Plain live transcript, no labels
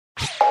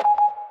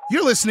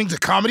You're listening to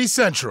Comedy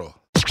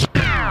Central.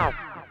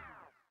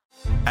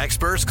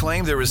 Experts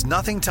claim there is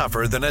nothing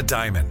tougher than a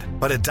diamond.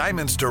 But at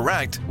Diamonds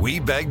Direct, we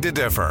beg to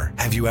differ.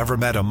 Have you ever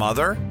met a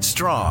mother?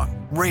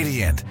 Strong,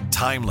 radiant,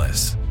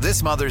 timeless.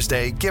 This Mother's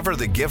Day, give her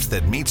the gift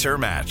that meets her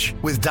match.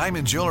 With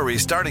diamond jewelry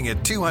starting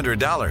at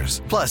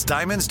 $200. Plus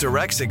Diamonds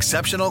Direct's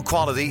exceptional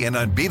quality and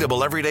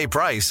unbeatable everyday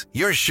price,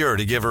 you're sure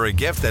to give her a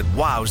gift that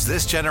wows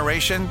this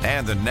generation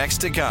and the next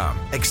to come.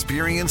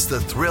 Experience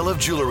the thrill of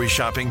jewelry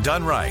shopping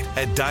done right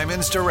at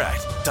Diamonds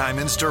Direct.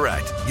 Diamonds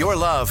Direct. Your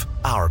love,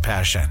 our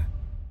passion.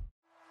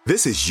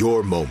 This is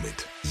your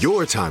moment,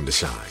 your time to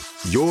shine,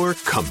 your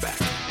comeback.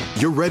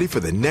 You're ready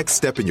for the next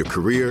step in your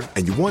career,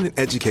 and you want an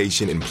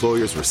education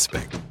employers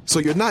respect. So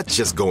you're not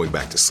just going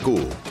back to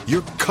school,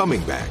 you're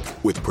coming back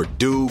with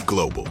Purdue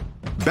Global.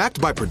 Backed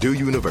by Purdue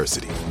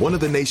University, one of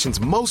the nation's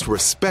most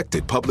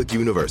respected public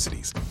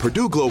universities,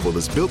 Purdue Global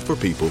is built for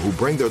people who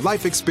bring their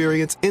life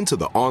experience into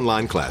the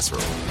online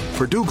classroom.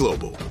 Purdue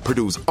Global,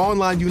 Purdue's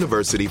online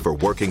university for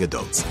working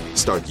adults.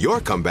 Start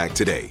your comeback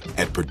today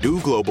at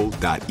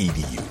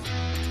purdueglobal.edu.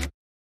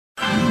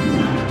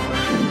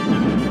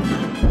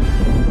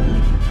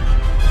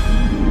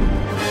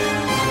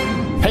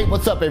 Hey,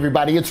 what's up,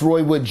 everybody? It's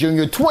Roy Wood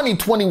Jr.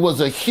 2020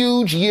 was a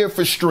huge year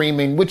for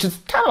streaming, which is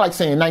kind of like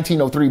saying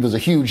 1903 was a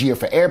huge year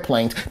for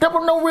airplanes. There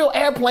were no real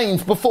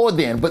airplanes before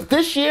then, but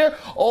this year,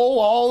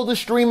 all the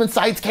streaming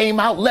sites came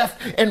out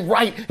left and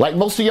right. Like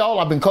most of y'all,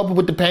 I've been coping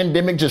with the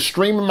pandemic, just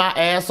streaming my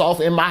ass off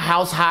in my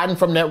house, hiding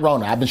from that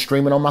Rona. I've been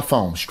streaming on my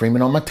phone,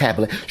 streaming on my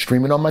tablet,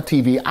 streaming on my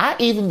TV. I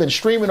even been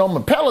streaming on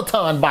my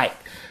Peloton bike.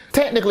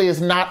 Technically, it's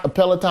not a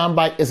Peloton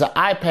bike. It's an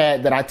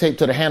iPad that I taped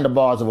to the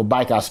handlebars of a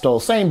bike I stole.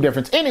 Same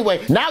difference.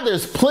 Anyway, now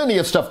there's plenty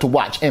of stuff to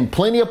watch and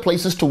plenty of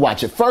places to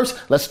watch it. First,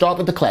 let's start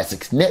with the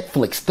classics.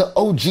 Netflix, the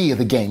OG of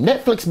the game.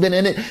 Netflix been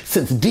in it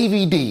since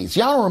DVDs.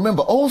 Y'all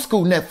remember old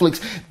school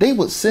Netflix? They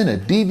would send a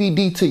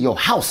DVD to your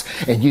house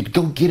and you'd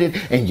go get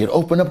it and you'd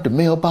open up the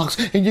mailbox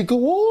and you'd go,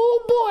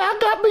 oh boy, I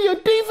got me a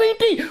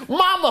DVD.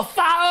 Mama,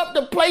 fire up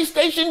the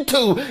PlayStation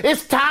 2.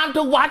 It's time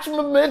to watch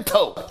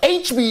Memento.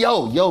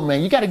 HBO, yo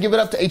man, you got to give it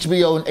up to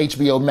HBO and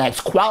HBO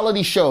Max.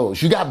 Quality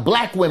shows. You got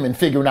black women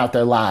figuring out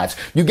their lives.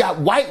 You got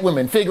white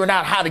women figuring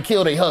out how to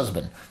kill their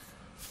husband.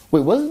 Wait,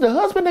 was it the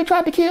husband they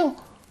tried to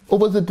kill? Or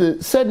was it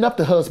the setting up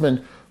the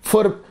husband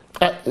for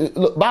the...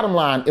 look, bottom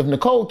line, if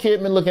Nicole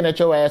Kidman looking at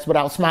your ass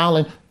without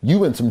smiling,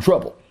 you in some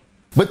trouble.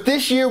 But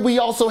this year, we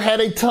also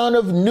had a ton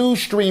of new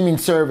streaming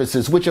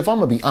services, which, if I'm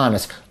going to be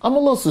honest, I'm a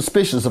little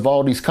suspicious of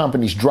all these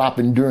companies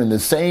dropping during the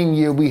same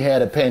year we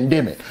had a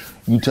pandemic.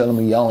 You telling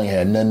me y'all ain't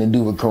had nothing to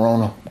do with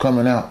Corona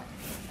coming out?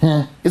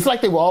 It's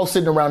like they were all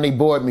sitting around their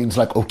board meetings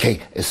like,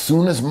 okay, as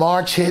soon as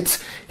March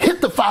hits,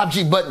 hit the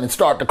 5G button and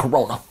start the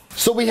Corona.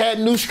 So we had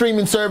new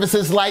streaming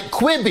services like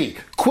Quibi.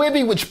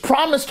 Quibi, which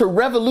promised to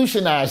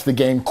revolutionize the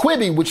game.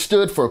 Quibi, which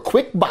stood for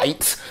Quick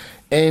Bites,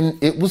 and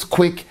it was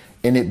quick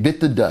and it bit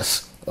the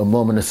dust. A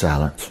moment of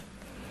silence.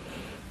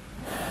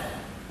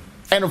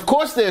 And of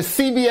course, there's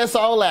CBS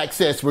All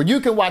Access, where you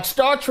can watch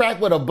Star Trek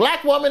with a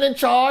black woman in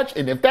charge.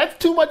 And if that's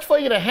too much for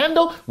you to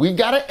handle, we've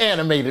got an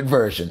animated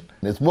version.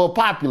 It's more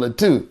popular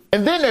too.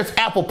 And then there's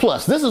Apple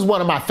Plus. This is one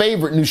of my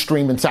favorite new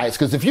streaming sites,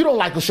 because if you don't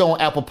like a show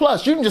on Apple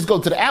Plus, you can just go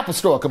to the Apple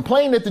Store,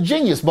 complain at the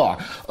Genius Bar.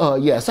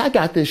 Yes, I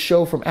got this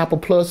show from Apple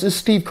Plus. It's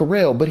Steve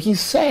Carell, but he's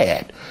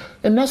sad.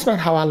 And that's not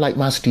how I like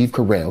my Steve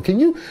Carell. Can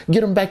you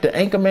get him back to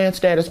Anchorman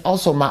status?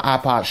 Also, my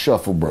iPod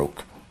Shuffle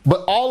broke.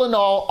 But all in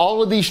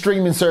all of these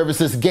streaming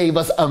services gave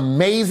us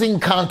amazing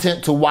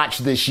content to watch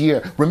this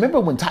year. Remember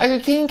when Tiger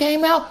King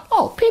came out?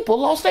 Oh, people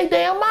lost their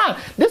damn mind.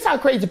 This is how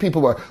crazy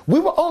people were. We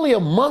were only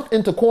a month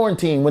into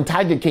quarantine when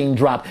Tiger King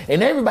dropped,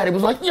 and everybody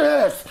was like,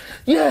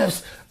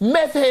 yes,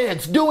 meth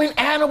heads doing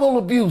animal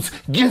abuse.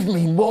 Give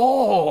me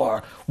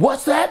more.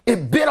 What's that?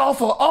 It bit off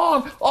her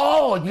arm.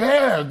 Oh,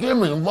 yeah, give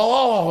me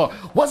more.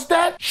 What's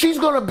that? She's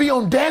going to be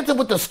on Dancing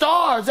with the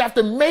Stars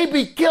after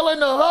maybe killing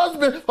her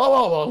husband.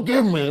 Oh,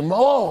 give me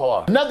more.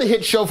 Another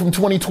hit show from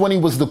 2020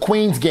 was The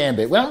Queen's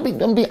Gambit. Well, I'm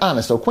gonna be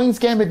honest, though. Queen's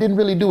Gambit didn't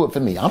really do it for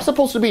me. I'm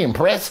supposed to be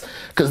impressed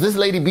because this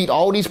lady beat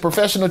all these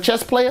professional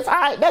chess players. All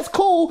right, that's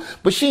cool,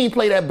 but she ain't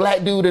play that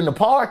black dude in the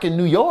park in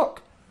New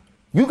York.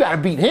 You got to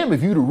beat him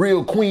if you the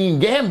real Queen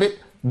Gambit.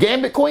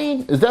 Gambit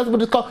Queen? Is that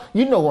what it's called?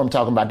 You know what I'm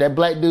talking about. That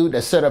black dude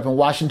that's set up in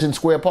Washington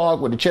Square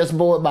Park with a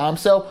chessboard by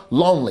himself.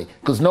 Lonely.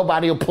 Because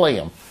nobody will play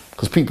him.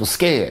 Because people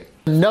scared.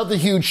 Another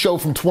huge show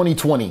from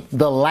 2020,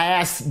 The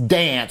Last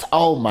Dance.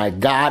 Oh my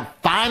God,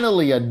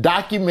 finally a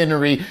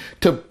documentary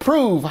to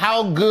prove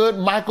how good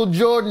Michael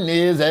Jordan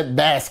is at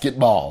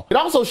basketball. It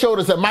also showed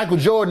us that Michael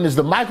Jordan is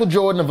the Michael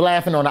Jordan of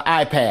laughing on an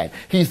iPad.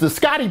 He's the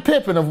Scottie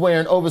Pippen of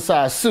wearing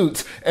oversized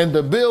suits and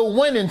the Bill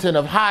Wennington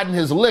of hiding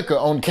his liquor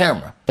on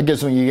camera. I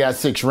guess when you got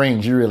 6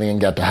 rings, you really ain't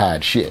got to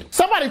hide shit.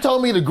 Somebody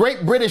told me the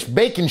Great British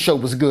Baking Show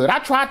was good. I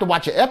tried to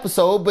watch an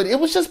episode, but it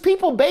was just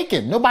people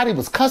baking. Nobody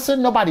was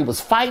cussing, nobody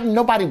was fighting,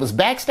 nobody was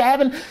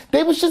backstabbing.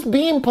 They was just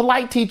being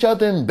polite to each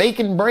other and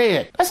baking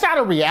bread. That's not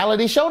a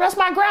reality show, that's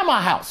my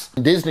grandma's house.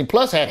 Disney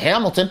Plus had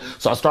Hamilton,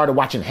 so I started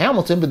watching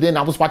Hamilton, but then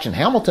I was watching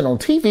Hamilton on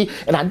TV,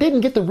 and I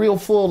didn't get the real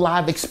full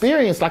live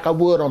experience like I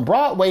would on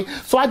Broadway,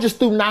 so I just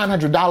threw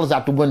 $900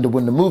 out the window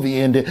when the movie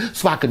ended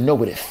so I could know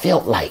what it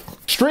felt like.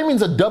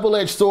 Streaming's a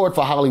double-edged sword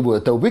for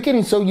Hollywood, though. We're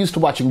getting so used to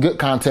watching good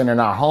content in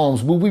our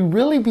homes. Will we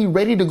really be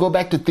ready to go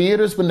back to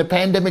theaters when the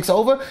pandemic's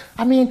over?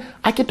 I mean,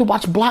 I get to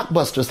watch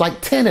blockbusters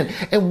like Tenet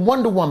and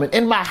Wonder Woman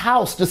in my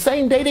house the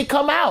same day they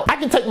come out. I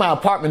can take my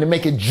apartment and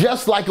make it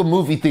just like a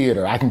movie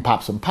theater. I can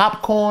pop some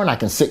popcorn, I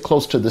can sit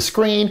close to the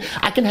screen,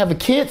 I can have a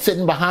kid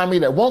sitting behind me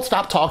that won't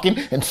stop talking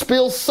and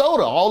spill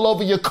soda all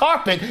over your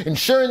carpet,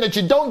 ensuring that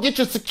you don't get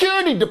your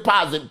security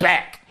deposit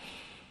back.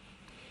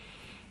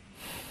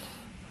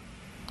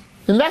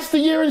 And that's the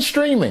year in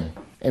streaming.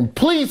 And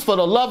please, for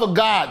the love of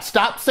God,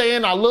 stop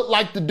saying I look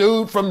like the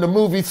dude from the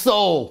movie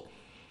Soul.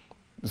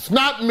 It's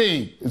not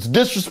me. It's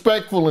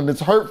disrespectful and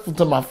it's hurtful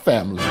to my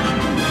family.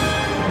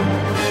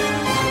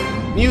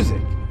 Music.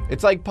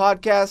 It's like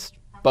podcasts,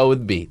 but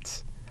with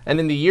beats. And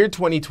in the year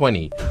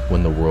 2020,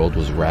 when the world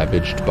was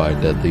ravaged by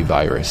a deadly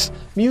virus,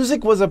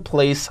 music was a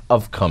place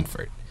of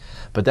comfort.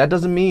 But that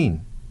doesn't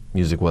mean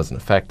music wasn't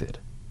affected.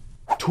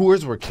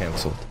 Tours were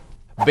canceled.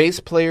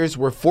 Bass players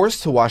were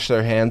forced to wash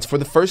their hands for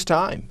the first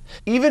time.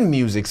 Even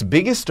music's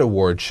biggest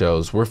award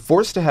shows were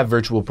forced to have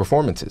virtual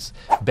performances.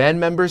 Band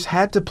members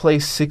had to play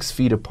 6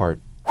 feet apart.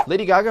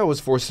 Lady Gaga was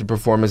forced to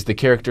perform as the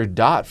character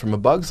Dot from A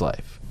Bug's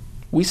Life.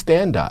 We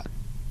stand Dot.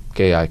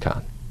 Gay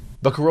icon.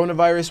 But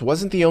coronavirus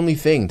wasn't the only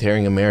thing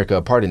tearing America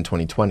apart in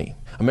 2020.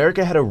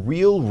 America had a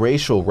real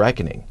racial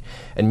reckoning,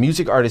 and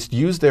music artists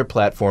used their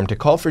platform to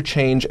call for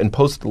change and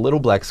post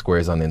little black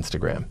squares on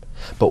Instagram.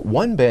 But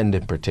one band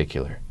in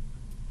particular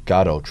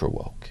got ultra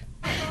woke.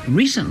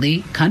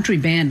 Recently, country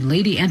band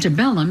Lady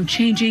Antebellum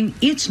changing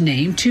its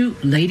name to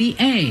Lady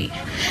A.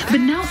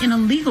 But now in a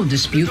legal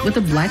dispute with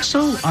a black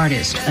soul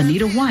artist,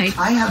 Anita White.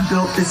 I have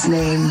built this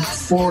name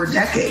for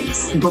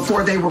decades,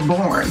 before they were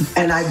born,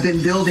 and I've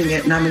been building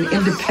it, and I'm an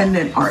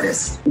independent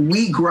artist.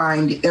 We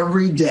grind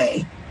every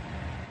day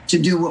to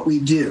do what we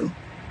do.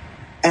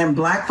 And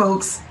black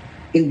folks,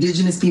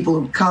 indigenous people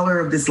of color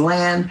of this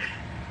land,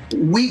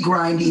 we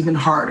grind even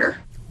harder.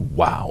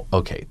 Wow,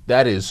 okay,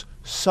 that is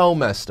so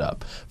messed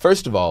up.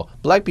 First of all,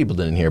 black people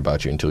didn't hear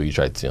about you until you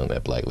tried stealing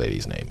that black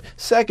lady's name.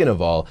 Second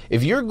of all,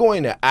 if you're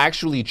going to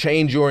actually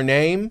change your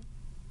name,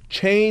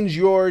 change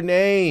your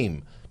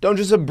name. Don't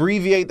just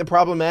abbreviate the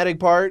problematic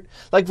part.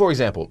 Like, for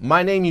example,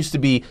 my name used to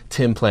be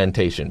Tim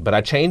Plantation, but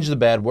I changed the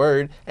bad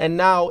word, and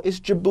now it's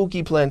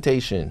Jabuki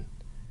Plantation.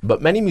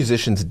 But many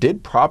musicians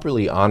did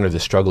properly honor the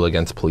struggle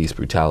against police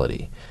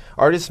brutality.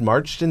 Artists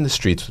marched in the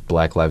streets with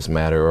Black Lives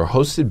Matter or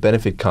hosted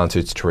benefit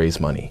concerts to raise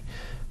money.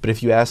 But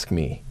if you ask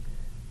me,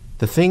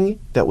 the thing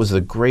that was the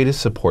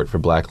greatest support for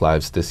Black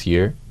lives this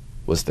year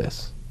was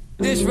this.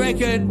 This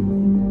record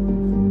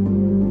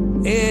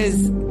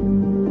is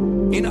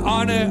in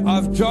honor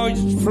of George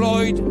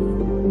Floyd,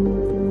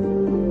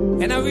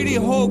 and I really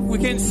hope we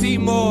can see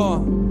more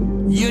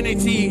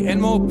unity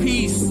and more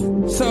peace.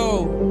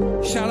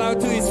 So, shout out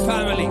to his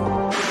family.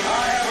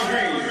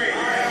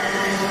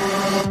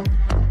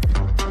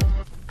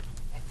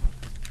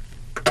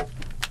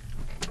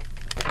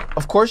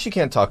 Of course you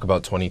can't talk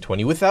about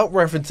 2020 without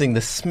referencing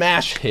the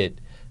smash hit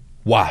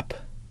WAP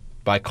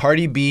by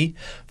Cardi B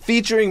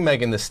featuring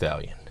Megan Thee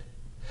Stallion.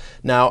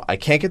 Now, I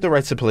can't get the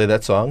rights to play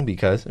that song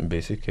because I'm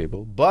basic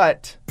cable,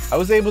 but I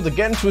was able to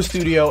get into a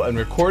studio and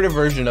record a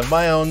version of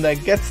my own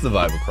that gets the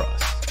vibe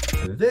across.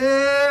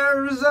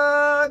 There's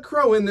a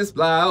crow in this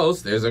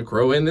blouse, there's a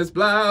crow in this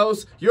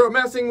blouse, you're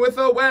messing with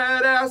a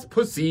wet-ass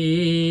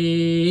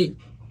pussy.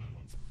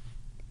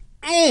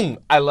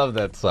 I love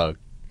that song.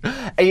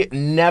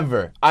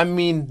 Never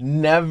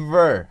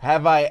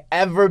have I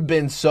ever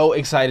been so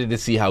excited to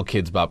see how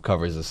Kids Bop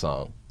covers a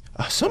song.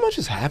 So much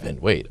has happened.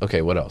 Wait,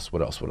 okay, what else?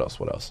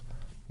 Beyonce.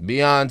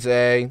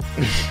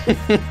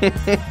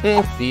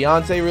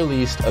 Beyonce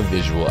released a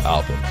visual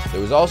album. There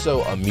was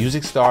also a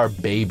Music Star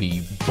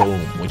Baby boom,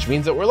 which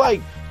means that we're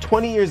like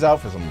 20 years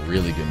out for some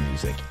really good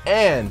music.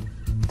 And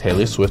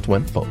Taylor Swift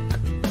went folk.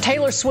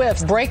 Taylor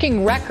Swift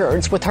breaking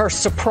records with her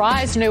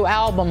surprise new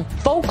album,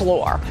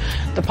 Folklore.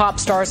 The pop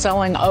star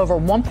selling over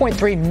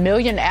 1.3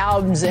 million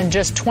albums in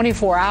just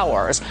 24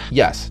 hours.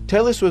 Yes,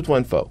 Taylor Swift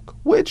went folk,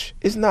 which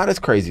is not as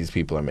crazy as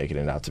people are making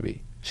it out to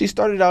be. She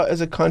started out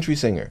as a country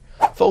singer.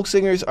 Folk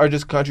singers are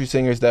just country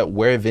singers that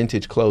wear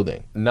vintage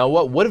clothing. Now,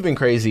 what would have been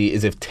crazy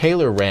is if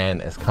Taylor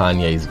ran as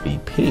Kanye's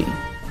VP.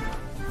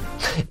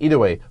 Either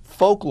way,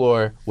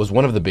 Folklore was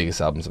one of the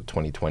biggest albums of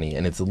 2020,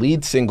 and its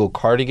lead single,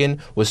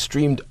 Cardigan, was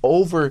streamed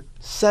over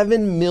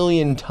 7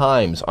 million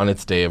times on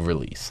its day of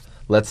release.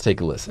 Let's take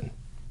a listen.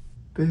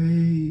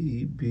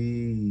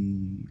 Baby,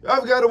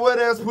 I've got a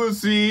wet-ass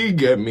pussy.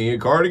 Get me a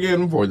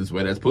cardigan for this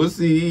wet-ass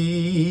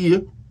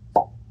pussy.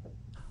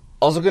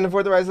 Also couldn't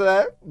afford the rights to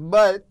that,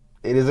 but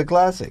it is a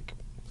classic.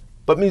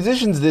 But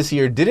musicians this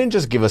year didn't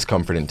just give us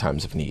comfort in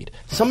times of need.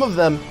 Some of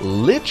them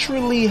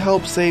literally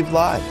helped save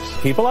lives.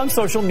 People on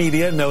social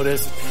media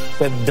noticed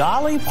that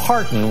Dolly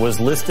Parton was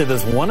listed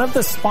as one of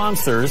the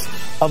sponsors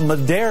of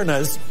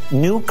Moderna's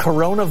new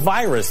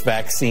coronavirus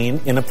vaccine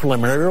in a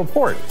preliminary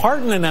report.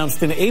 Parton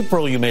announced in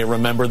April, you may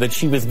remember, that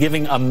she was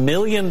giving $1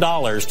 million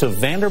to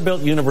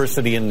Vanderbilt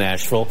University in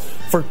Nashville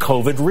for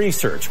COVID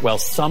research. Well,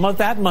 some of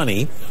that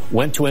money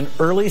went to an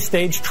early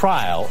stage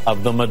trial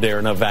of the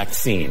Moderna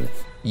vaccine.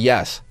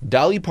 Yes,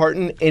 Dolly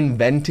Parton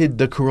invented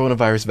the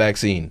coronavirus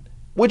vaccine,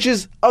 which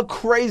is a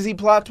crazy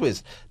plot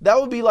twist. That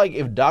would be like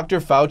if Dr.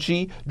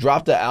 Fauci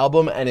dropped an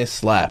album and it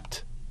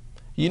slapped.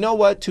 You know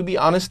what? To be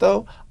honest,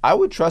 though, I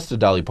would trust a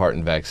Dolly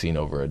Parton vaccine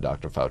over a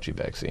Dr. Fauci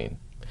vaccine.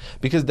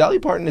 Because Dolly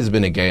Parton has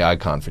been a gay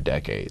icon for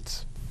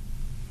decades.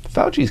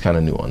 Fauci's kind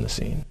of new on the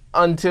scene.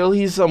 Until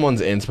he's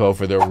someone's inspo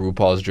for their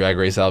RuPaul's Drag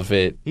Race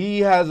outfit, he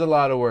has a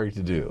lot of work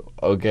to do,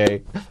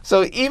 okay?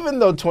 So even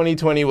though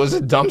 2020 was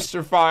a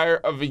dumpster fire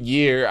of a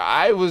year,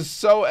 I was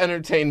so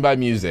entertained by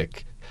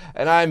music.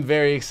 And I'm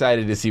very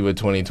excited to see what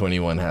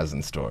 2021 has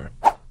in store.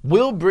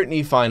 Will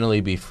Britney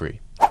finally be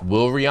free?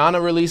 Will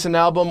Rihanna release an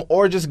album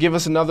or just give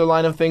us another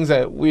line of things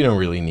that we don't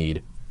really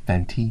need?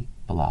 Fenty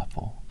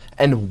Falafel.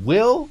 And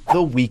will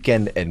The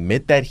Weeknd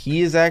admit that he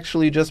is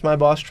actually just my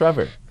boss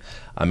Trevor?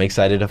 I'm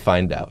excited to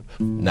find out.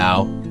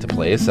 Now, to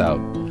play us out,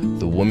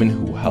 the woman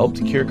who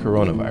helped cure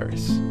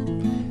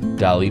coronavirus,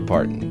 Dolly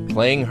Parton,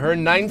 playing her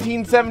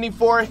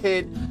 1974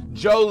 hit,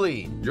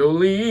 Jolene.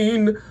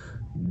 Jolene,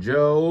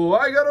 Joe,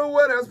 I got a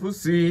wet-ass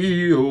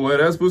pussy,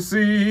 wet-ass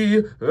pussy,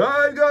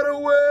 I got a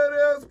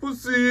wet-ass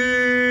pussy,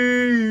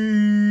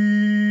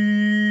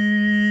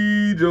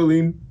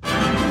 Jolene.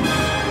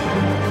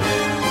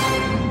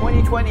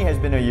 2020 has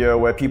been a year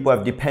where people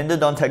have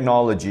depended on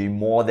technology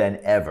more than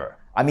ever.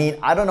 I mean,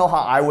 I don't know how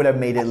I would have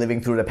made it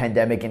living through the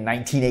pandemic in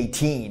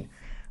 1918.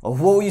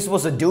 What were you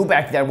supposed to do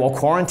back then while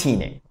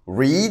quarantining?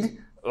 Read?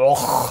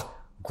 Ugh,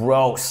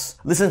 gross.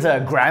 Listen to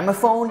a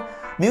gramophone?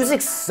 Music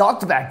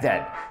sucked back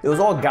then. It was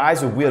all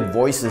guys with weird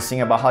voices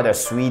singing about how their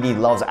sweetie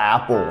loves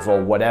apples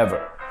or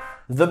whatever.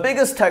 The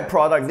biggest tech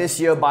product this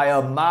year by a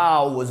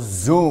mile was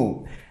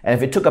Zoom. And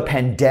if it took a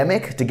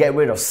pandemic to get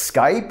rid of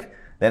Skype,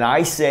 then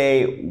I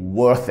say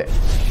worth it.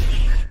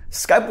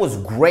 Skype was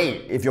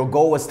great if your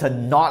goal was to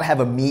not have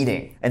a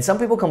meeting. And some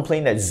people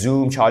complain that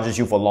Zoom charges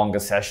you for longer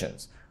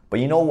sessions. But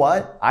you know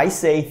what? I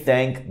say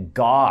thank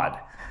God.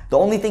 The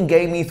only thing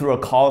getting me through a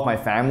call with my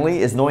family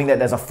is knowing that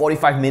there's a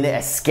 45-minute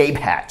escape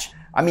hatch.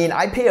 I mean,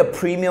 I pay a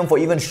premium for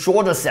even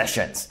shorter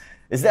sessions.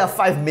 Is there a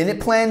 5-minute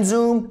plan,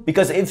 Zoom?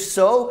 Because if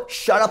so,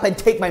 shut up and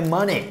take my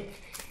money.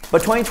 But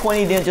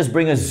 2020 didn't just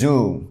bring us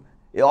Zoom.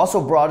 It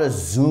also brought us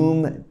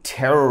Zoom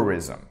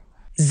terrorism.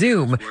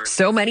 Zoom.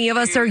 So many of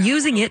us are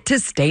using it to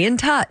stay in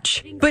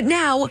touch. But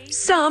now,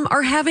 some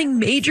are having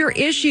major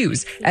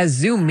issues as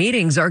Zoom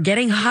meetings are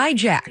getting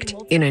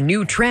hijacked in a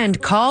new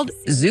trend called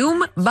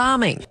Zoom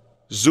bombing.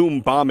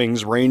 Zoom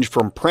bombings range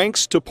from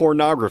pranks to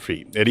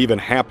pornography. It even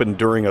happened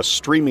during a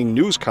streaming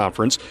news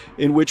conference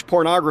in which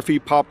pornography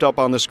popped up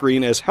on the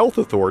screen as health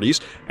authorities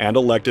and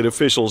elected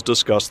officials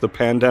discussed the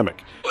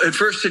pandemic. At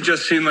first, it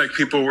just seemed like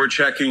people were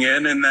checking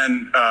in, and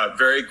then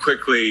very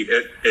quickly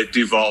it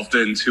devolved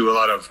into a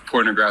lot of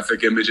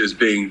pornographic images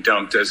being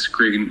dumped as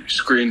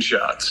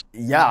screenshots.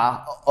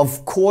 Yeah,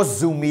 of course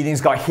Zoom meetings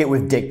got hit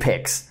with dick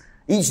pics.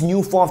 Each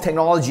new form of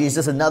technology is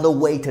just another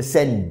way to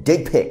send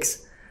dick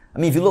pics. I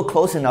mean, if you look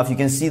close enough, you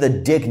can see the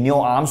dick Neil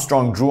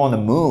Armstrong drew on the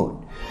moon.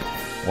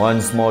 One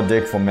small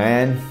dick for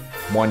man,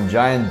 one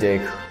giant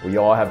dick we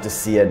all have to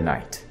see at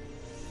night.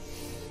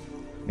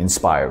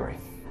 Inspiring.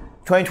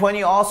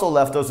 2020 also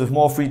left us with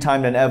more free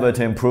time than ever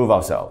to improve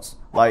ourselves,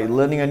 like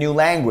learning a new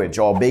language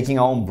or baking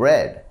our own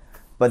bread.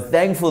 But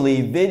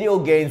thankfully, video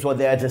games were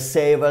there to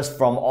save us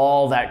from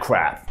all that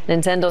crap.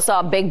 Nintendo saw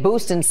a big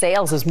boost in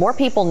sales as more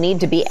people need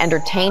to be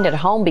entertained at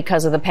home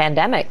because of the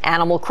pandemic.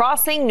 Animal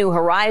Crossing, New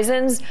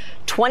Horizons,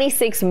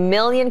 26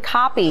 million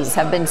copies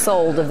have been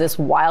sold of this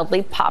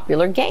wildly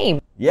popular game.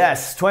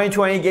 Yes,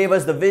 2020 gave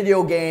us the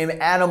video game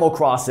Animal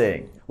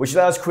Crossing, which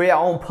let us create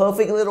our own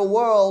perfect little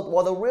world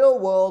while the real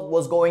world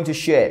was going to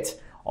shit.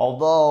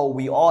 Although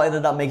we all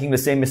ended up making the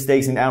same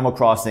mistakes in Animal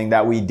Crossing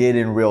that we did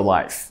in real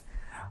life.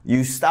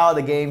 You start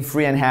the game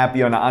free and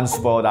happy on an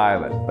unspoiled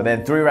island, but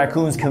then 3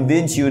 raccoons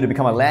convince you to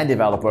become a land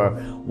developer.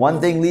 One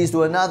thing leads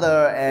to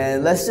another,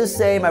 and let's just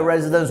say my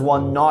residents were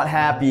not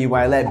happy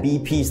when I let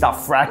BP start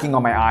fracking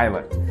on my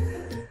island.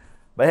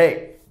 But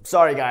hey,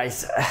 sorry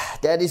guys,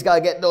 Daddy's gotta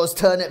get those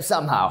turnips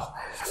somehow.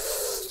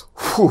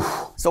 Whew.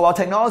 So while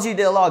technology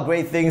did a lot of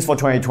great things for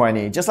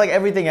 2020, just like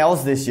everything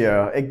else this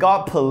year, it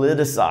got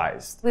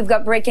politicized. We've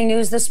got breaking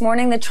news this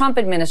morning. The Trump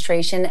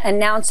administration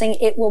announcing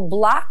it will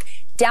block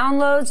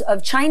downloads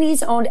of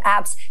Chinese-owned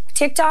apps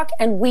TikTok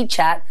and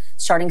WeChat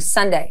starting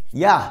Sunday.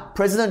 Yeah,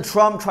 President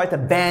Trump tried to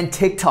ban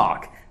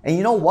TikTok. And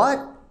you know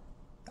what?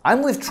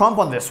 I'm with Trump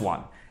on this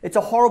one. It's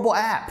a horrible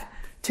app.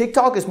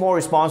 TikTok is more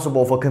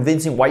responsible for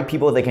convincing white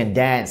people they can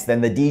dance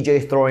than the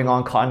DJ throwing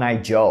on Cotton Eye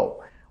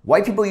Joe.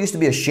 White people used to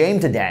be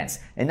ashamed to dance,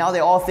 and now they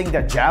all think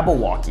they're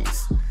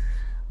Jabberwockies.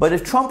 But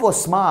if Trump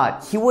was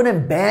smart, he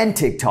wouldn't ban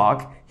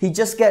TikTok, he'd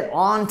just get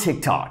on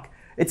TikTok.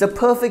 It's a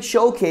perfect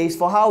showcase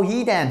for how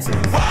he dances.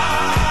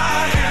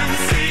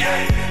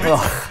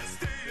 Ugh.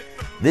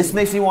 This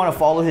makes me want to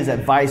follow his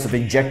advice of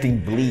injecting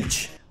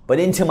bleach, but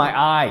into my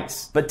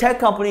eyes. But tech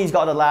companies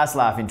got the last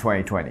laugh in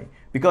 2020,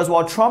 because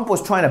while Trump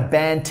was trying to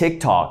ban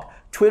TikTok,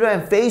 Twitter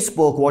and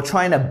Facebook were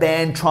trying to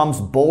ban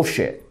Trump's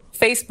bullshit.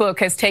 Facebook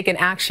has taken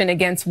action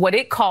against what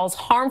it calls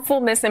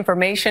harmful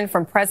misinformation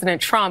from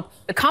President Trump.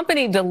 The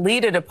company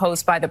deleted a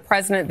post by the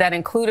president that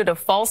included a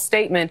false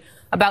statement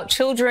about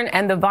children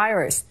and the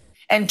virus.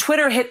 And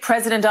Twitter hit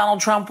President Donald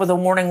Trump with a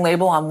warning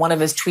label on one of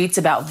his tweets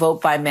about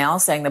vote by mail,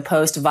 saying the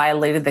post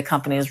violated the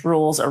company's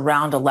rules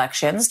around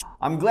elections.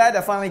 I'm glad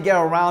I finally get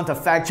around to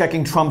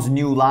fact-checking Trump's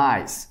new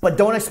lies. But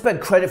don't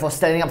expect credit for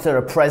standing up to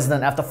the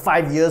president after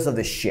 5 years of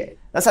this shit.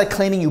 That's like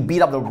claiming you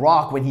beat up The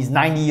Rock when he's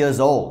 90 years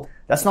old.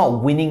 That's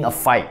not winning a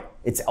fight.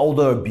 It's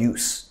elder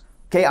abuse.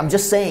 Okay, I'm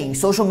just saying,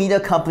 social media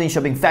companies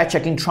should have been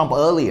fact-checking Trump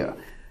earlier.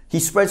 He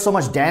spread so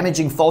much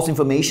damaging false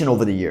information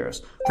over the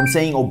years, from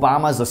saying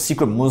Obama is a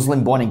secret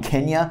Muslim born in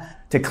Kenya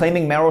to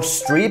claiming Meryl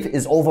Streep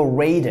is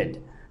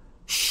overrated.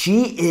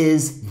 She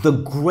is the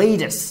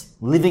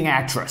greatest living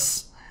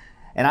actress.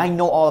 And I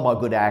know all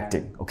about good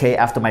acting, okay,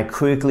 after my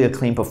critically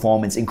acclaimed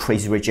performance in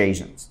Crazy Rich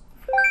Asians.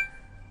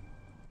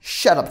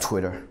 Shut up,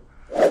 Twitter.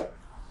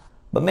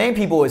 But many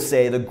people would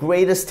say the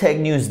greatest tech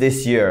news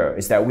this year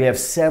is that we have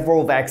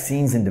several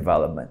vaccines in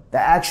development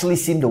that actually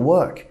seem to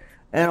work.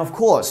 And of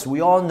course, we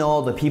all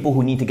know the people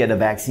who need to get a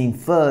vaccine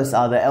first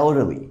are the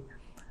elderly.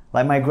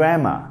 Like my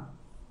grandma,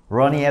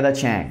 Ronietta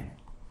Chang.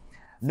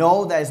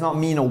 No, that is not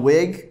me in a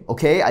wig,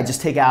 okay? I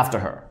just take after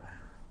her.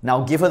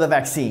 Now give her the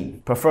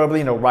vaccine,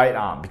 preferably in the right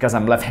arm because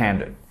I'm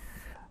left-handed.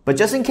 But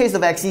just in case the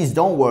vaccines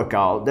don't work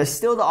out, there's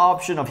still the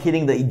option of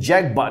hitting the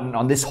eject button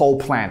on this whole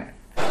planet.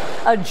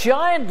 A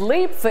giant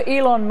leap for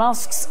Elon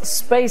Musk's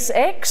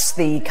SpaceX.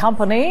 The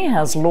company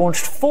has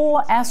launched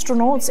 4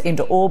 astronauts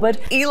into orbit.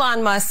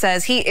 Elon Musk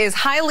says he is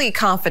highly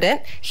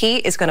confident he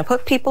is going to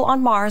put people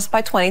on Mars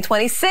by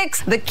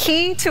 2026. The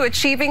key to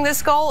achieving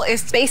this goal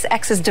is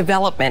SpaceX's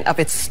development of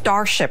its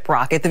Starship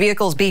rocket. The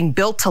vehicle is being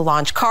built to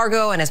launch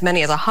cargo and as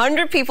many as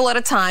 100 people at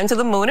a time to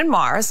the moon and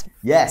Mars.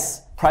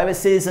 Yes, private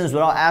citizens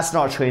without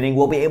astronaut training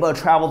will be able to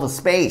travel to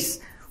space,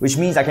 which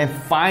means I can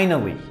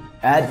finally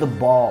add the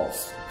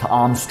balls to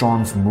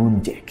Armstrong's moon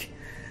dick.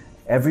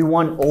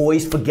 Everyone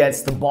always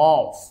forgets the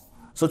balls.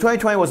 So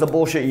 2020 was a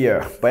bullshit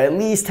year, but at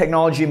least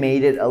technology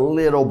made it a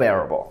little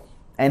bearable.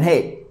 And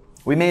hey,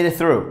 we made it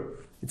through.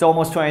 It's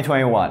almost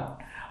 2021.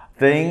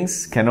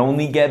 Things can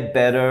only get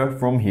better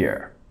from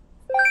here.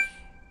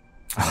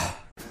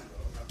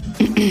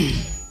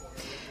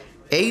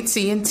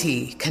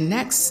 AT&T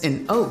connects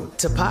an ode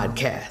to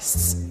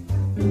podcasts.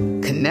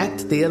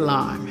 Connect the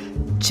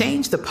alarm.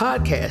 Change the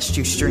podcast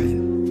you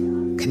stream.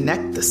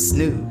 Connect the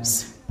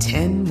snooze.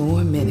 10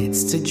 more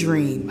minutes to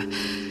dream.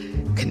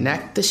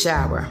 Connect the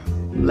shower.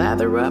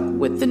 Lather up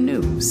with the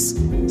news.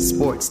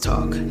 Sports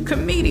talk,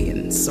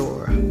 comedians,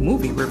 or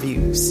movie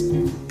reviews.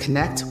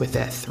 Connect with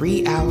that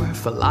 3-hour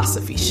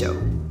philosophy show.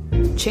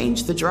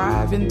 Change the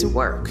drive into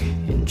work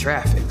in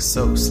traffic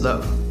so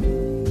slow.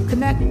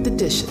 Connect the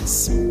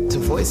dishes to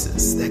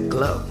voices that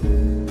glow.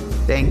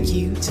 Thank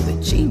you to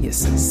the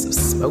geniuses of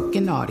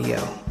spoken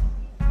audio.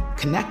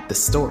 Connect the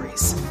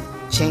stories.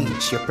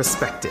 Change your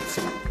perspective.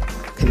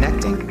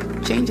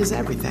 Connecting changes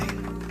everything.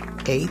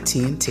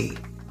 AT&T.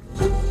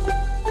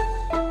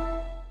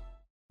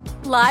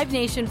 Live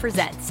Nation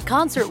presents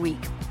Concert Week.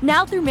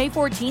 Now through May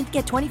 14th,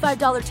 get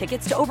 $25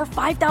 tickets to over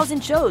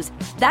 5,000 shows.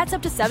 That's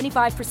up to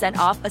 75%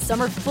 off a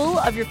summer full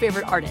of your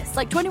favorite artists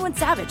like 21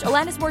 Savage,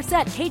 Alanis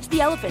Morissette, Cage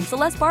the Elephant,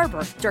 Celeste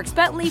Barber, Dierks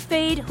Bentley,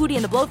 Fade, Hootie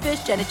and the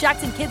Blowfish, Janet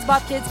Jackson, Kids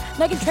Bop Kids,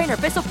 Meghan Trainor,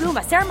 Peso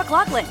Pluma, Sarah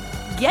McLachlan.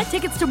 Get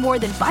tickets to more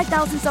than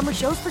 5,000 summer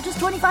shows for just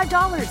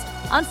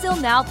 $25. On sale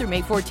now through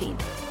May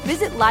 14th.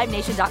 Visit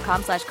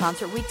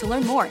LiveNation.com/Concert Week to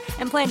learn more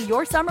and plan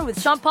your summer with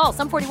Sean Paul,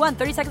 Sum 41,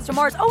 30 Seconds to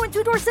Mars, and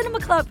Two Door Cinema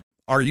Club.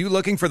 Are you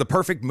looking for the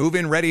perfect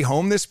move-in ready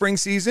home this spring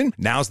season?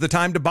 Now's the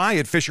time to buy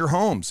at Fisher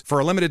Homes. For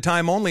a limited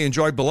time only,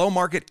 enjoy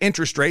below-market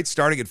interest rates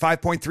starting at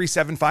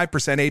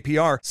 5.375%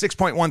 APR,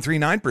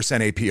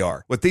 6.139%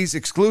 APR. With these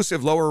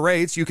exclusive lower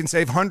rates, you can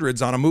save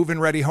hundreds on a move-in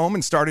ready home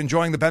and start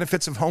enjoying the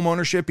benefits of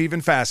homeownership even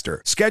faster.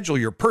 Schedule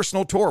your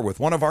personal tour with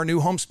one of our new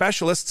home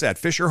specialists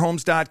at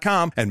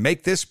FisherHomes.com and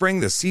make this spring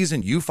the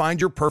season you find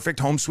your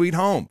perfect home sweet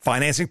home.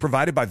 Financing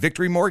provided by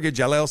Victory Mortgage,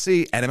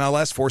 LLC,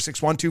 NMLS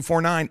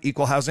 461249,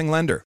 Equal Housing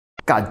Lender.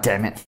 God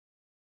damn it.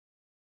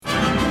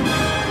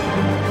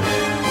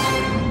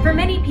 For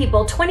many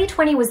people,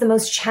 2020 was the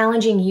most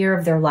challenging year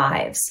of their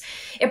lives.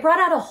 It brought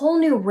out a whole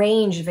new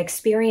range of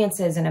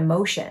experiences and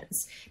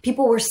emotions.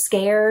 People were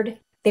scared.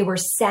 They were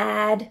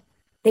sad.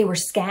 They were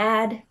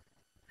scad.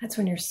 That's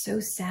when you're so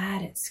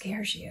sad it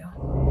scares you.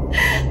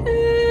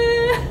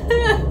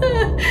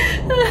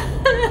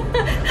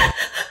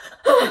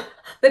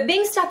 But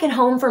being stuck at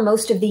home for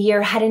most of the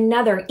year had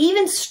another,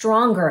 even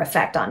stronger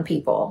effect on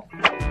people.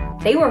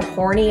 They were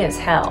horny as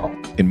hell.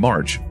 In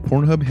March,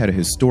 Pornhub had a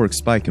historic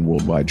spike in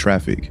worldwide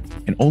traffic,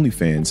 and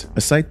OnlyFans,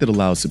 a site that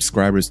allows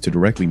subscribers to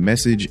directly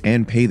message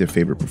and pay their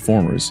favorite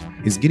performers,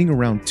 is getting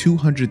around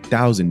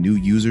 200,000 new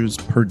users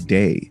per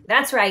day.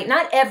 That's right,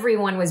 not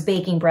everyone was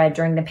baking bread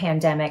during the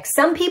pandemic.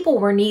 Some people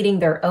were kneading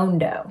their own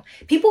dough.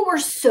 People were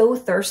so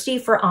thirsty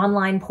for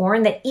online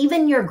porn that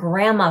even your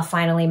grandma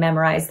finally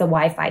memorized the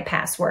Wi-Fi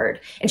password,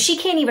 and she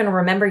can't even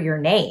remember your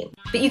name.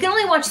 But you can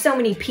only watch so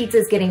many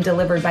pizzas getting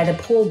delivered by the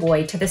pool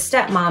boy to the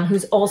stepmom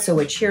who's also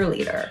a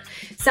cheerleader.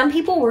 Some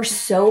people were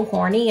so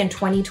horny in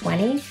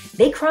 2020,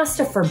 they crossed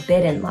a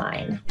forbidden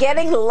line.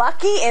 Getting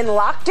lucky in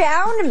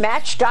lockdown?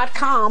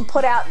 Match.com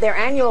put out their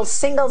annual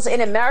Singles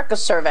in America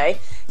survey.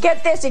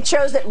 Get this, it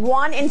shows that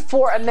 1 in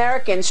 4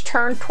 Americans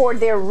turned toward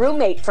their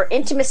roommate for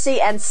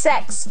intimacy and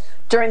sex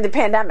during the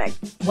pandemic.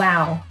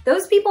 Wow,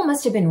 those people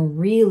must have been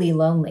really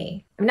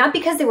lonely. Not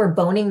because they were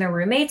boning their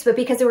roommates, but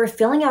because they were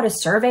filling out a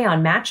survey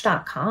on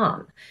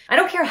Match.com. I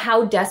don't care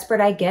how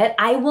desperate I get,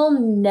 I will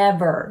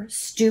never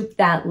stoop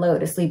that low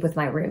to sleep with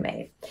my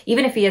roommate,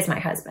 even if he is my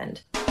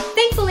husband.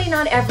 Thankfully,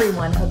 not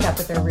everyone hooked up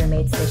with their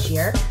roommates this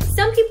year.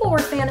 Some people were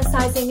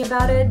fantasizing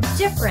about a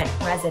different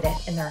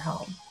resident in their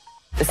home.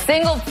 The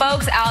single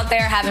folks out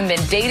there haven't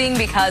been dating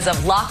because of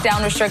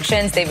lockdown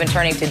restrictions. They've been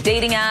turning to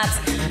dating apps,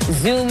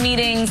 Zoom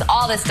meetings,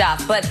 all this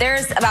stuff. But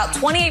there's about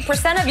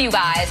 28% of you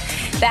guys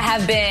that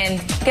have been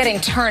getting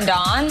turned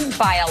on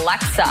by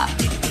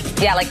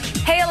Alexa. Yeah, like,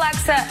 hey,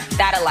 Alexa,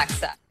 that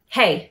Alexa.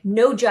 Hey,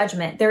 no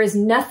judgment. There is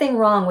nothing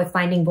wrong with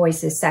finding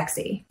voices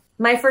sexy.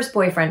 My first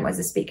boyfriend was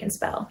a speak and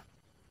spell.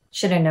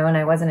 Should have known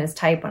I wasn't his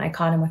type when I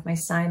caught him with my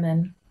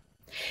Simon.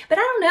 But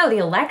I don't know, the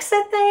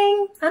Alexa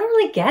thing, I don't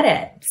really get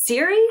it.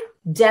 Siri?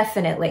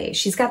 Definitely.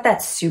 She's got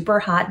that super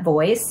hot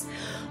voice.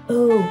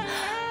 Oh,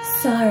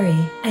 sorry,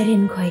 I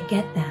didn't quite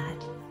get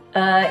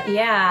that.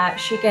 Yeah,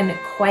 she can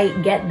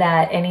quite get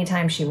that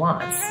anytime she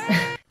wants.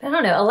 But I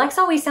don't know,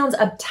 Alexa always sounds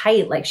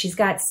uptight, like she's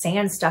got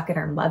sand stuck in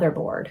her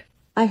motherboard.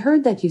 I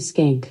heard that you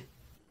skank.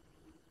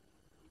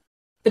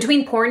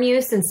 Between porn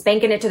use and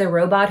spanking it to the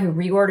robot who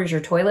reorders your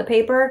toilet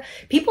paper,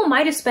 people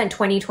might have spent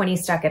 2020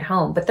 stuck at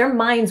home, but their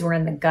minds were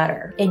in the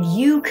gutter. And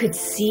you could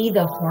see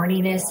the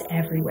horniness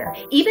everywhere,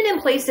 even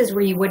in places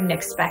where you wouldn't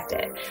expect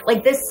it.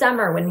 Like this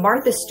summer when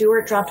Martha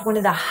Stewart dropped one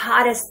of the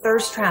hottest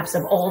thirst traps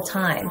of all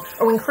time,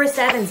 or when Chris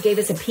Evans gave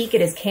us a peek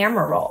at his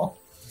camera roll.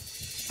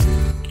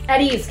 At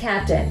ease,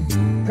 Captain.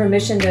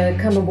 Permission to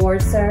come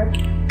aboard, sir?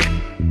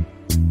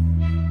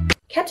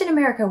 Captain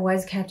America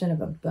was captain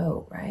of a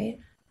boat, right?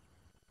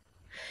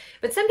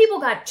 But some people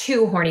got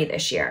too horny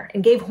this year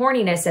and gave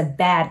horniness a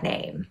bad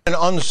name. An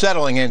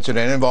unsettling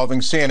incident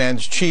involving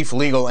CNN's chief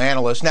legal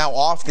analyst, now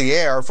off the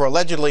air for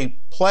allegedly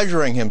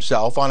pleasuring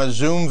himself on a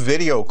Zoom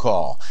video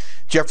call.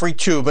 Jeffrey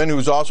Toobin,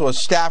 who's also a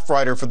staff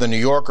writer for The New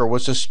Yorker,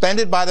 was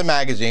suspended by the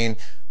magazine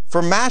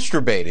for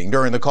masturbating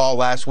during the call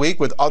last week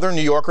with other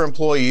New Yorker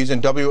employees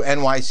and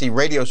WNYC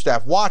radio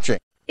staff watching.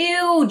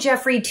 Ew,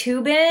 Jeffrey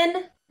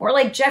Toobin. More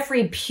like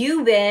Jeffrey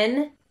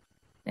Pubin.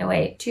 No,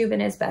 wait,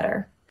 Toobin is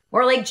better.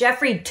 Or like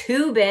Jeffrey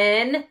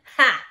Toobin.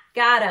 Ha!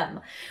 Got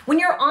him. When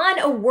you're on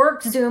a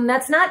work Zoom,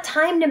 that's not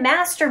time to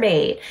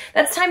masturbate.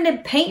 That's time to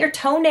paint your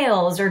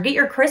toenails or get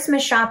your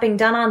Christmas shopping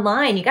done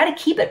online. You got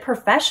to keep it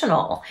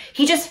professional.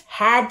 He just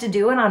had to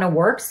do it on a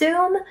work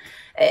Zoom.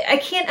 I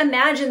can't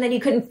imagine that he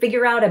couldn't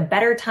figure out a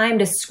better time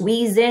to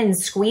squeeze in,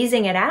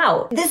 squeezing it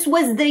out. This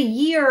was the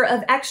year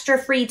of extra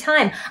free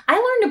time. I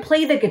learned to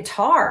play the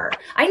guitar.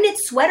 I knit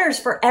sweaters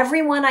for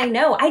everyone I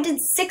know. I did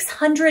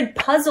 600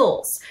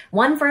 puzzles,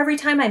 one for every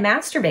time I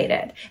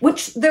masturbated,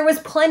 which there was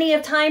plenty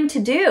of time to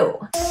do.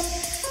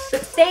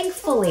 But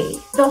thankfully,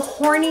 the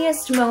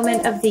horniest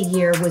moment of the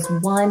year was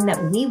one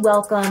that we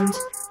welcomed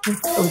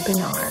with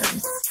open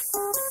arms.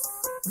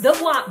 The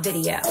WAP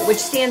video, which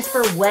stands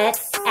for Wet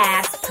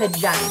Ass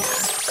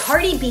Pagina.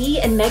 Cardi B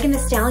and Megan Thee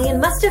Stallion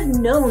must have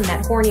known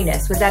that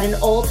horniness was at an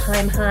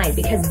all-time high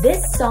because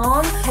this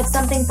song had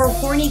something for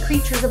horny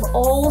creatures of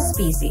all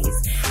species.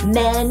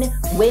 Men,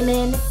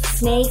 women,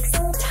 snakes,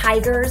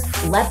 tigers,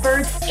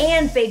 leopards,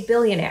 and fake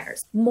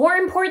billionaires. More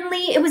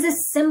importantly, it was a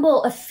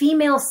symbol of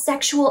female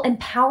sexual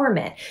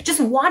empowerment.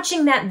 Just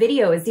watching that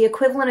video is the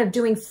equivalent of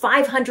doing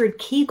 500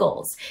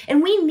 Kegels.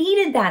 And we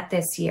needed that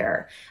this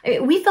year.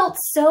 We felt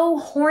so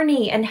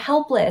horny and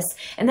helpless.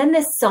 And then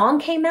this song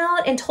came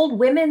out and told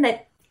women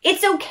that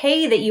it's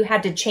okay that you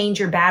had to change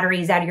your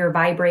batteries out of your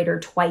vibrator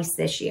twice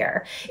this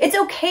year. It's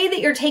okay that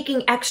you're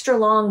taking extra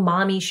long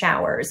mommy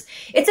showers.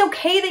 It's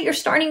okay that you're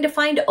starting to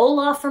find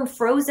Olaf from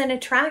Frozen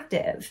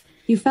attractive.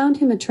 You found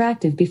him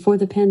attractive before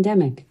the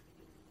pandemic.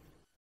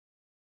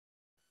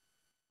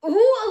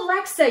 Ooh,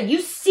 Alexa, you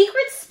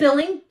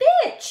secret-spilling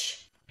bitch!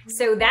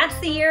 So that's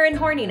the year in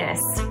horniness.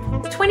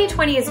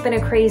 2020 has been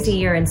a crazy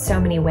year in so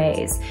many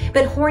ways,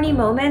 but horny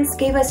moments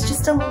gave us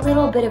just a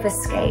little bit of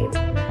escape.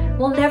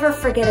 We'll never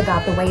forget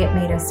about the way it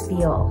made us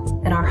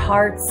feel in our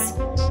hearts,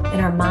 in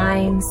our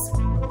minds,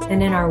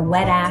 and in our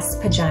wet-ass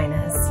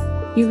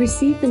paginas. You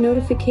received the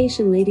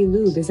notification Lady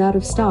Lube is out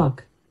of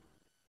stock.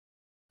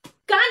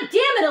 God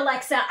damn it,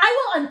 Alexa!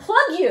 I will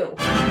unplug you!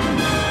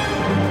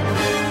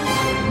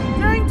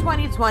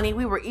 2020,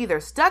 we were either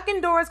stuck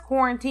indoors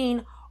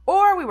quarantined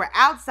or we were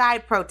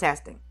outside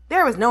protesting.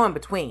 There was no in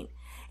between.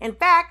 In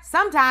fact,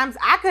 sometimes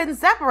I couldn't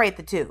separate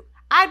the two.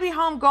 I'd be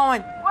home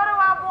going, what do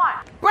I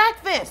want?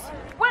 Breakfast.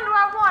 When do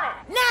I want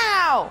it?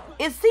 Now.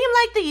 It seemed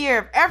like the year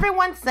of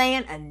everyone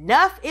saying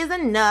enough is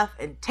enough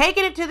and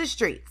taking it to the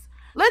streets.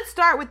 Let's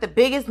start with the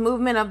biggest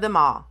movement of them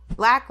all,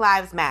 Black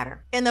Lives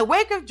Matter. In the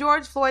wake of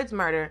George Floyd's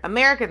murder,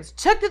 Americans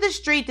took to the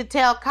street to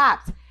tell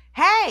cops,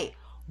 hey,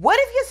 what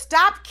if you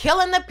stopped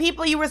killing the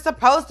people you were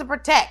supposed to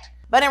protect?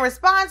 But in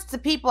response to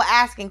people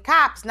asking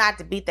cops not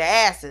to beat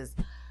their asses,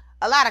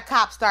 a lot of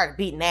cops started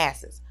beating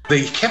asses.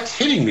 They kept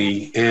hitting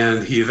me,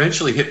 and he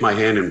eventually hit my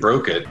hand and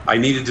broke it. I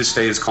needed to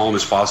stay as calm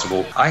as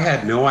possible. I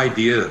had no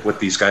idea what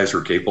these guys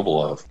were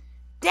capable of.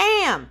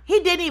 Damn,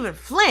 he didn't even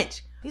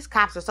flinch. These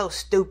cops are so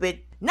stupid.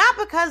 Not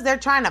because they're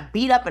trying to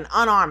beat up an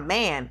unarmed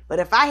man, but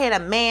if I hit a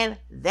man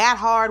that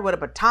hard with a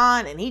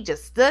baton and he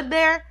just stood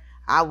there,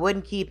 I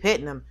wouldn't keep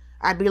hitting him.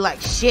 I'd be like,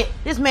 shit,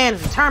 this man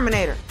is a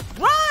Terminator.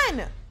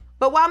 Run!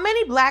 But while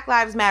many Black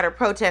Lives Matter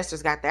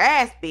protesters got their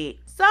ass beat,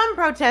 some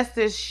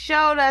protesters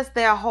showed us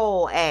their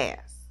whole ass.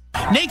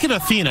 Naked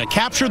Athena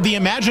captured the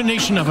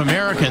imagination of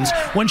Americans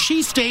when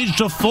she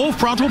staged a full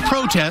frontal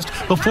protest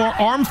before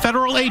armed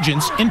federal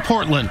agents in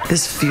Portland.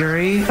 This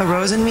fury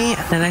arose in me,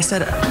 and I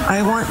said,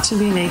 I want to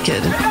be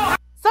naked.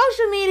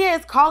 Social media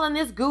is calling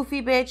this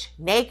goofy bitch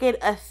Naked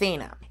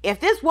Athena. If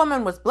this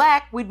woman was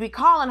black, we'd be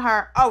calling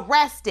her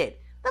arrested.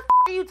 The f***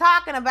 are you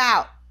talking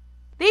about?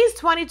 These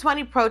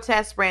 2020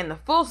 protests ran the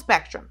full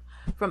spectrum,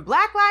 from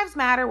Black Lives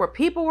Matter, where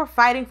people were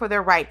fighting for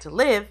their right to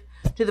live,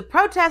 to the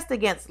protest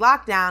against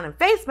lockdown and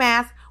face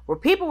masks, where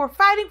people were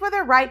fighting for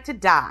their right to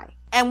die.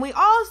 And we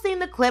all seen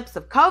the clips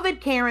of COVID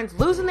Karens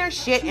losing their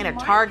shit in a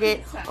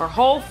Target or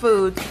Whole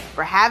Foods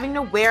for having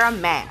to wear a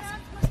mask.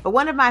 But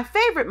one of my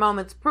favorite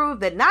moments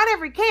proved that not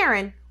every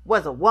Karen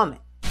was a woman.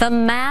 The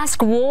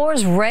mask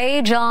wars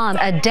rage on.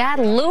 A dad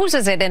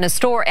loses it in a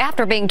store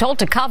after being told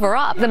to cover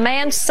up. The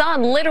man's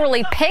son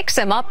literally picks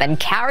him up and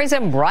carries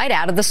him right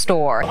out of the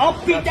store. I'll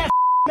beat that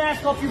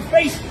mask off your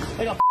face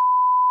like a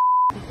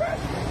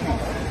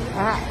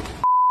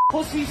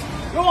pussies.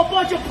 You're a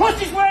bunch of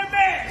pussies wearing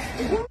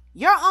masks.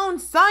 Your own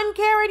son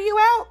carried you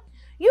out?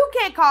 You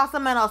can't call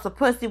someone else a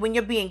pussy when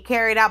you're being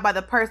carried out by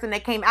the person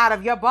that came out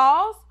of your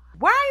balls.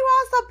 Why are you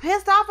all so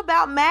pissed off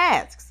about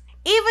masks?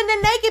 Even the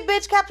naked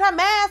bitch kept her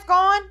mask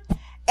on.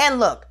 And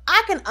look,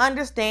 I can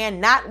understand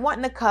not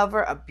wanting to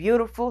cover a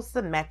beautiful,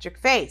 symmetric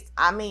face.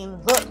 I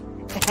mean, look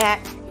at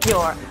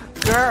your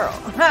girl.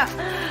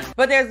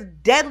 But there's a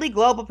deadly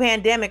global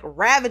pandemic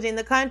ravaging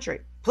the country.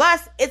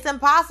 Plus, it's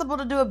impossible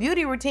to do a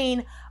beauty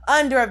routine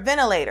under a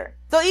ventilator.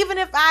 So even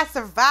if I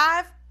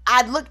survive,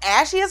 I'd look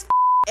ashy as f***,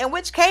 in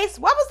which case,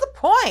 what was the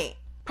point?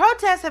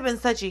 Protests have been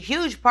such a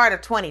huge part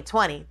of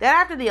 2020 that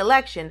after the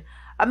election,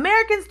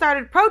 Americans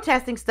started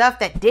protesting stuff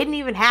that didn't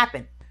even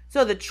happen.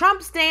 So the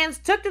Trump stands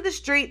took to the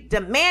street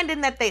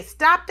demanding that they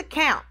stop the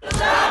count.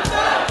 Stop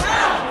the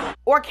count!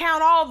 Or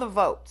count all the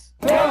votes.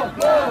 Count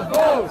the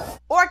votes!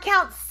 Or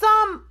count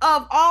some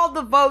of all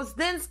the votes,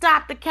 then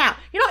stop the count.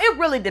 You know, it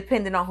really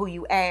depended on who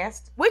you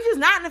asked, which is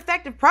not an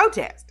effective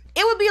protest.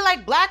 It would be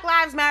like Black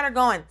Lives Matter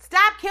going,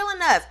 stop killing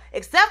us,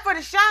 except for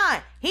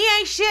Deshaun. He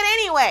ain't shit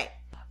anyway.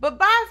 But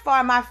by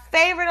far, my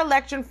favorite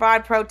election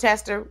fraud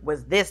protester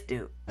was this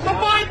dude. The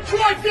Biden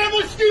crime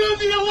family stealing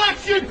the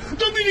election.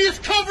 The media's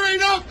covering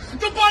up.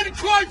 The Biden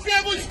crime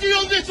family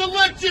stealing this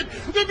election.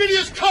 The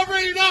media's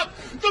covering it up.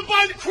 The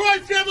Biden crime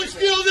family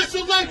stealing this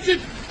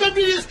election. The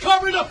media's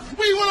covering up.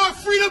 We want our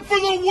freedom for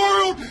the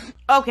world.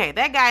 Okay,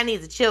 that guy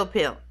needs a chill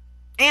pill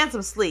and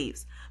some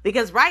sleeves.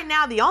 Because right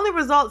now, the only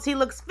results he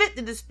looks fit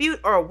to dispute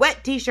are a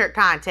wet t-shirt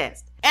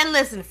contest. And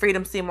listen,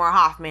 Freedom Seymour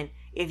Hoffman,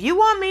 if you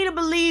want me to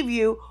believe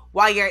you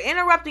while you're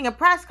interrupting a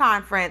press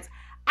conference,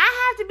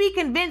 I have to be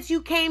convinced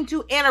you came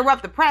to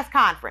interrupt the press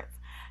conference.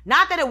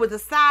 Not that it was a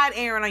side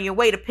errand on your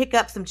way to pick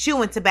up some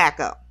chewing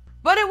tobacco.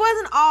 But it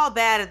wasn't all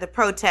bad at the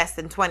protests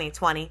in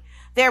 2020.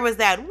 There was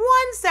that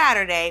one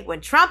Saturday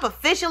when Trump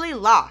officially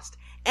lost.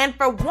 And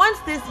for once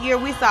this year,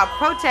 we saw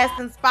protests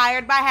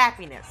inspired by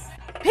happiness.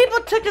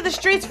 People took to the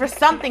streets for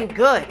something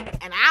good,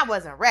 and I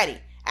wasn't ready.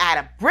 I had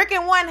a brick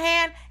in one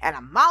hand and a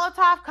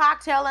Molotov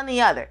cocktail in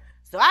the other.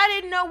 So I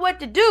didn't know what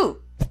to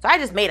do. So I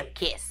just made him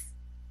kiss.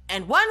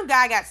 And one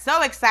guy got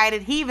so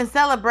excited, he even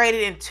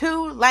celebrated in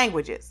 2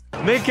 languages.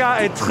 Mecca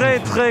est très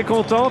très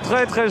content,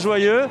 très très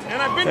joyeux.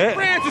 And I've been to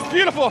France, it's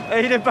beautiful.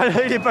 Et il est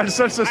pas le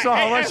seul ce soir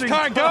à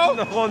Washington.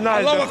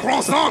 I love a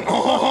croissant.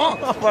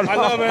 I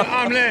love an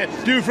omelette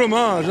du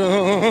fromage.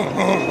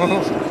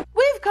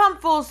 We've come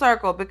full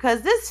circle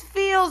because this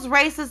feels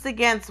racist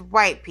against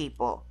white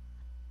people.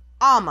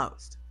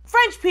 Almost.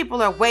 French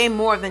people are way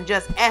more than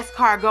just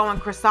escargot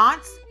and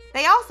croissants.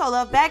 They also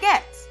love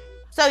baguettes.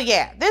 So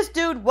yeah, this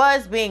dude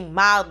was being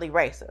mildly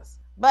racist,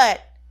 but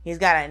he's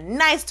got a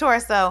nice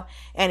torso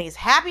and he's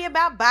happy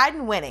about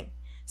Biden winning.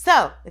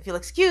 So, if you'll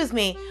excuse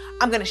me,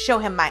 I'm gonna show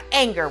him my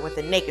anger with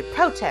a naked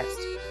protest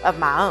of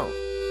my own.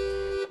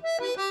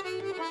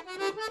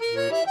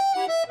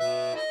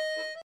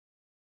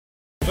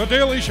 The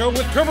Daily Show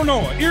with Trevor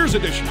Noah, Ears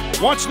Edition.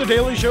 Watch The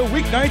Daily Show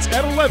weeknights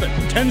at 11,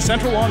 10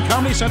 Central on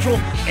Comedy Central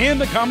and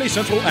the Comedy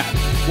Central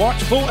app.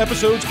 Watch full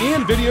episodes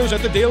and videos at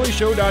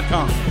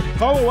thedailyshow.com.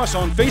 Follow us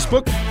on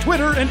Facebook,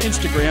 Twitter, and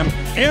Instagram,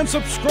 and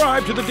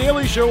subscribe to The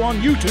Daily Show on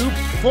YouTube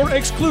for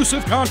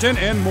exclusive content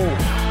and more.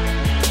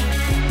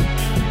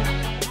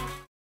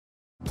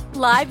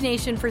 Live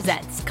Nation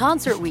presents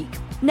Concert Week.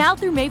 Now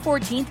through May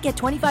 14th, get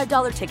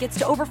 $25 tickets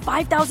to over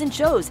 5,000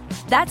 shows.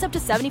 That's up to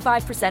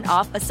 75%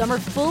 off a summer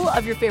full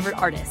of your favorite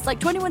artists like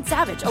 21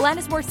 Savage,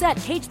 Alanis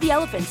Morissette, Cage the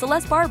Elephant,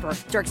 Celeste Barber,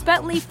 Dierks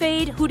Bentley,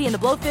 Fade, Hootie and the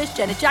Blowfish,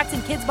 Janet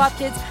Jackson, Kids Bop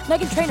Kids,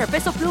 Meghan Trainor,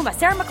 Peso Pluma,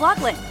 Sarah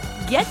McLachlan.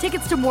 Get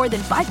tickets to more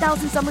than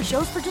 5,000 summer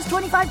shows for just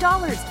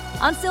 $25.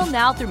 Until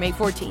now through May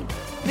 14th.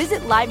 Visit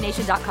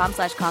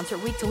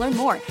livenation.com/Concert Week to learn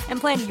more and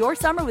plan your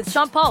summer with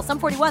Sean Paul, Sum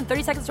 41,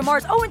 30 Seconds to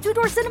Mars, and Two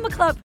Door Cinema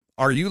Club.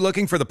 Are you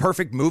looking for the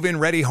perfect move-in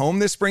ready home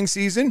this spring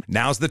season?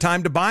 Now's the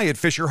time to buy at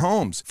Fisher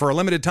Homes. For a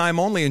limited time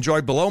only,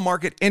 enjoy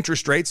below-market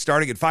interest rates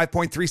starting at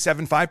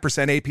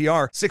 5.375%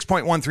 APR,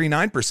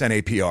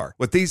 6.139% APR.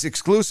 With these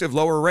exclusive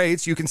lower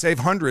rates, you can save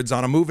hundreds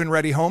on a move-in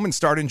ready home and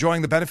start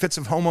enjoying the benefits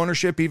of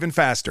homeownership even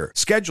faster.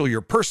 Schedule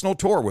your personal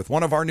tour with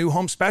one of our new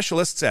home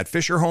specialists at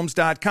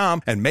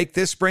FisherHomes.com and make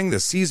this spring the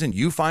season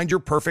you find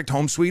your perfect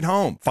home sweet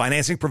home.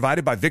 Financing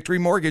provided by Victory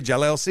Mortgage,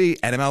 LLC,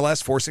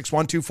 NMLS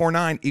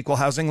 461249, Equal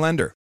Housing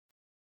Lender.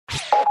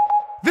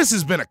 This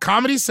has been a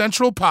Comedy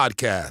Central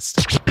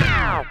podcast.